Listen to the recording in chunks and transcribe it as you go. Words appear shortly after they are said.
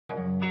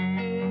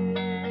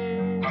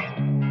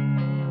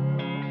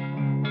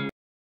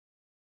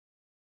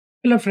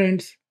Hello,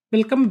 friends.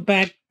 Welcome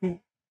back to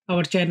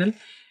our channel.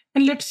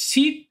 And let's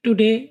see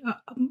today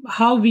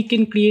how we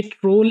can create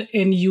role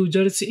and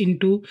users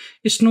into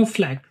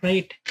snowflake,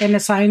 right? And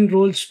assign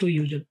roles to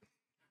user.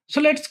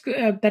 So let's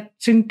that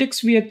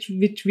syntax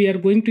which we are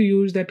going to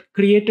use, that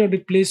create or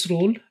replace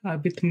role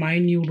with my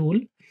new role,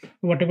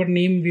 whatever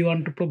name we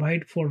want to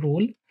provide for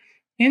role,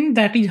 and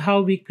that is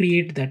how we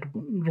create that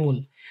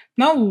role.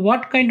 Now,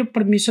 what kind of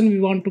permission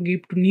we want to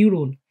give to new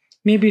role?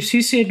 Maybe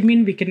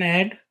sysadmin we can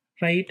add,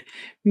 right?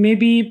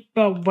 Maybe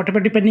whatever,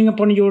 depending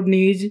upon your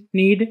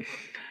need.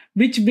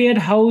 Which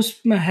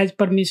warehouse has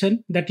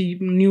permission, that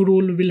new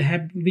role will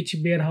have which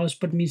warehouse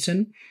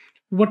permission.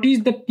 What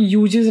is the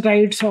users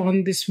rights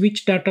on this,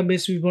 which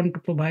database we want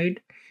to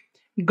provide.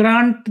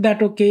 Grant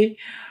that, okay,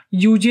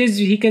 usage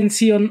he can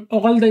see on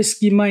all the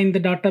schema in the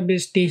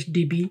database test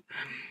db.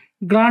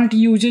 Grant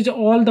uses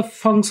all the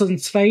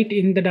functions, right,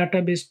 in the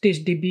database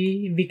test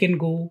db. We can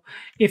go,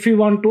 if we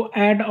want to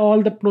add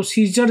all the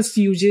procedures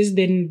uses,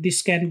 then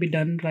this can be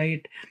done,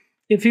 right?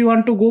 If you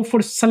want to go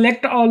for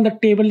select all the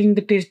table in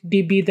the test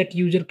db, that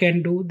user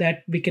can do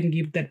that, we can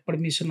give that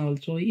permission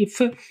also.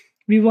 If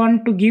we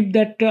want to give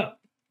that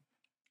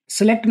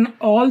select in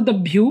all the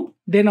view,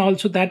 then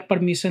also that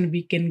permission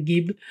we can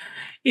give.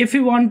 If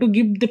we want to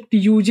give the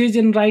usage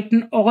and write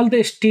in all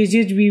the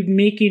stages we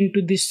make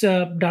into this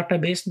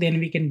database, then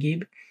we can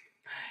give.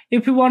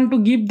 If we want to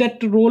give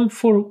that role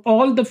for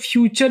all the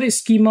future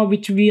schema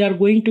which we are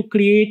going to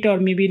create,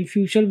 or maybe in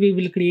future we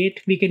will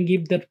create, we can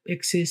give that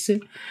access.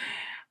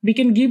 We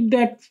can give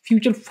that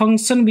future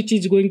function which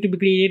is going to be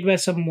created by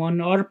someone,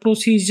 or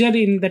procedure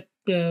in that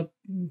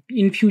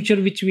in future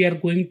which we are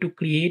going to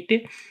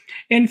create.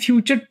 And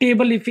future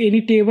table, if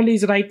any table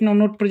is right now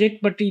not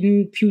project, but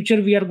in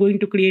future we are going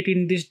to create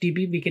in this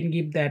db, we can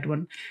give that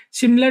one.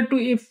 Similar to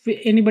if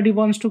anybody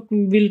wants to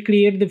will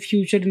create the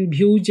future in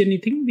views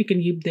anything, we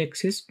can give the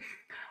access.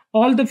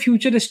 All the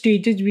future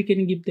stages we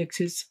can give the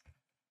access.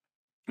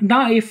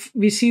 Now if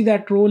we see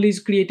that role is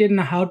created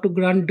and how to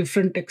grant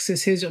different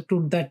accesses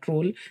to that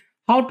role,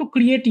 how to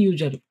create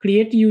user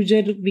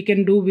we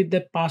can do with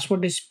the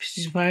password is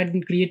specified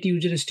and create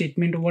user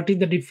statement. What is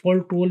the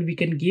default role we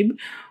can give,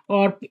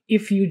 or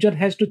if user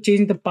has to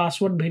change the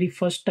password very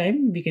first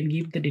time, we can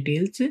give the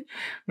details,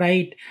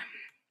 right?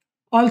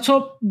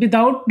 Also,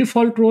 without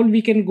default role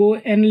we can go,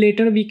 and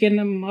later we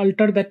can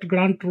alter that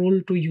grant role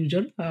to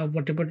user,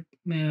 whatever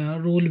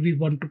role we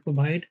want to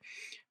provide.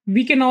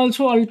 We can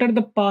also alter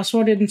the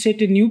password and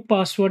set a new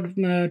password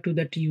to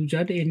that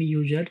user, any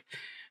user.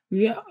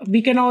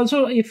 We can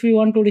also, if we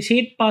want to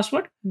reset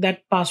password,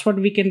 that password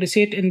we can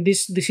reset, and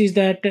this is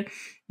that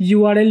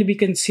url we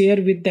can share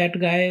with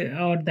that guy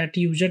or that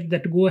user,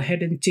 that go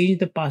ahead and change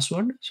the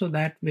password. So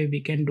that way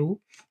we can do.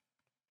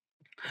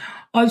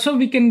 Also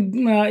we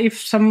can if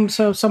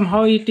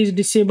somehow it is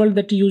disabled,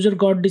 that user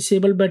got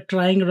disabled by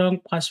trying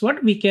wrong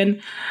password, we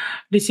can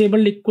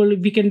disable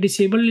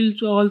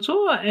it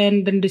also,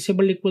 and then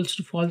disable equals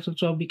to false,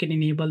 so we can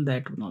enable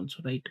that one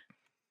also, right?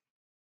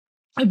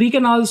 We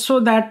can also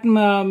that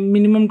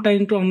minimum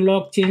time to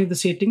unlock change the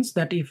settings,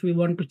 that if we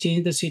want to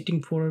change the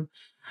setting for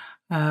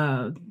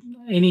uh,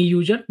 any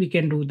user, we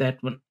can do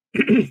that one.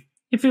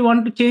 If we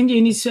want to change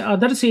any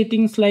other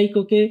settings, like,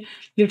 okay,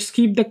 let's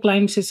keep the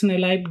client session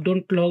alive,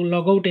 don't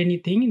log out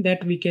anything,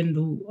 that we can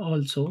do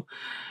also.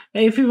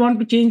 If we want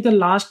to change the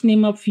last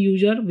name of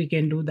user, we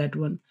can do that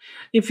one.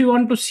 If you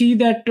want to see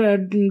that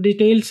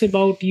details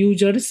about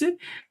users,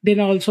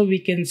 then also we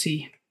can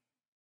see.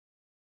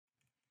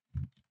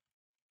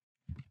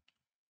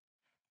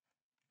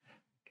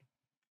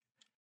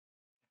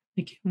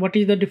 Okay, what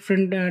is the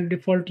different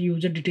default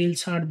user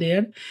details are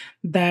there?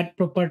 That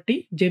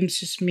property, James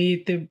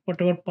Smith,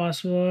 whatever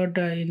password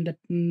in the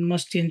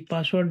must change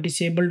password,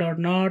 disabled or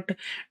not,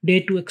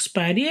 date to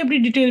expiry, every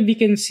detail we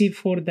can see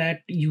for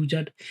that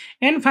user.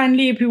 And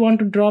finally, if you want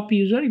to drop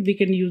user, we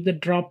can use the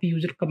drop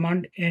user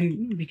command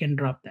and we can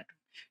drop that.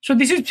 So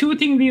this is two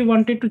things we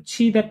wanted to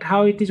see, that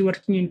how it is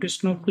working into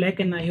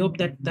snowflake, and I hope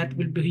that that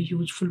will be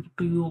useful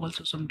to you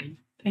also sometime.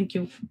 Thank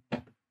you.